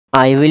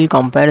I will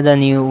compare the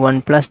new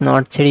OnePlus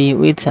Nord 3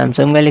 with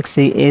Samsung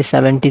Galaxy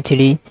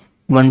A73.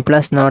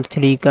 OnePlus Nord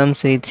 3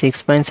 comes with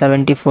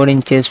 6.74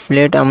 inches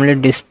flat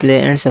AMOLED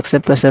display and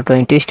success ratio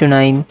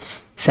 20:9.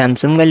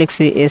 Samsung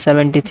Galaxy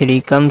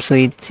A73 comes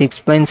with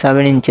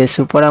 6.7 inches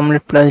Super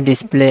AMOLED Plus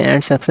display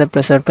and success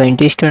ratio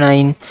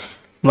 20:9.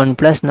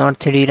 OnePlus Nord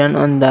 3 run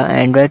on the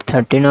Android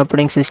 13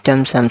 operating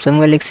system.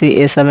 Samsung Galaxy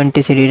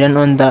A73 run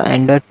on the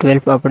Android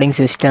 12 operating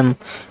system.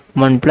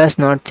 OnePlus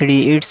Nord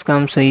 3 it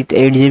comes with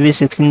 8GB,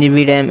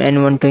 16GB RAM and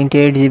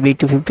 128GB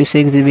to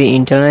 56GB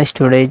internal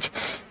storage.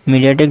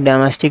 MediaTek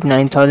Dimensity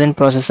 9000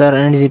 processor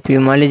and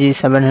GPU mileage is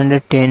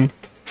 710.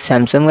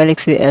 Samsung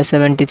Galaxy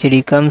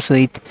S73 comes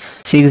with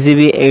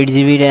 6GB,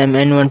 8GB RAM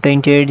and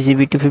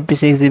 128GB to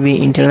 56GB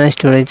internal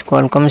storage.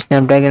 Qualcomm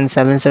Snapdragon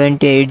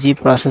 778G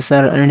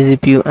processor and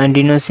GPU and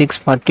Reno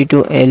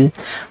 642L.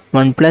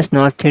 OnePlus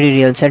Nord 3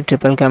 real set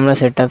triple camera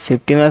setup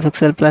 50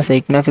 MP plus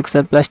 8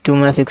 MP plus 2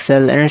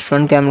 MP and its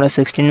front camera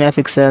 16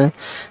 MP.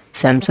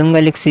 Samsung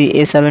Galaxy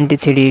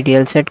A73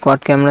 real set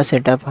quad camera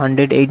setup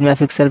 108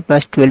 MP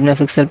plus 12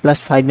 MP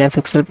plus 5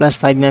 MP plus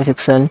 5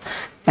 MP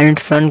and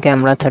its front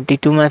camera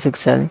 32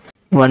 MP.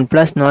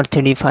 OnePlus Nord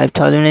 3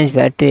 5000 mAh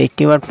battery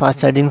 80W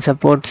fast charging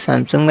support.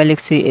 Samsung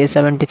Galaxy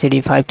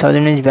A73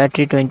 5000 mAh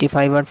battery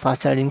 25W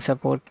fast charging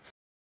support.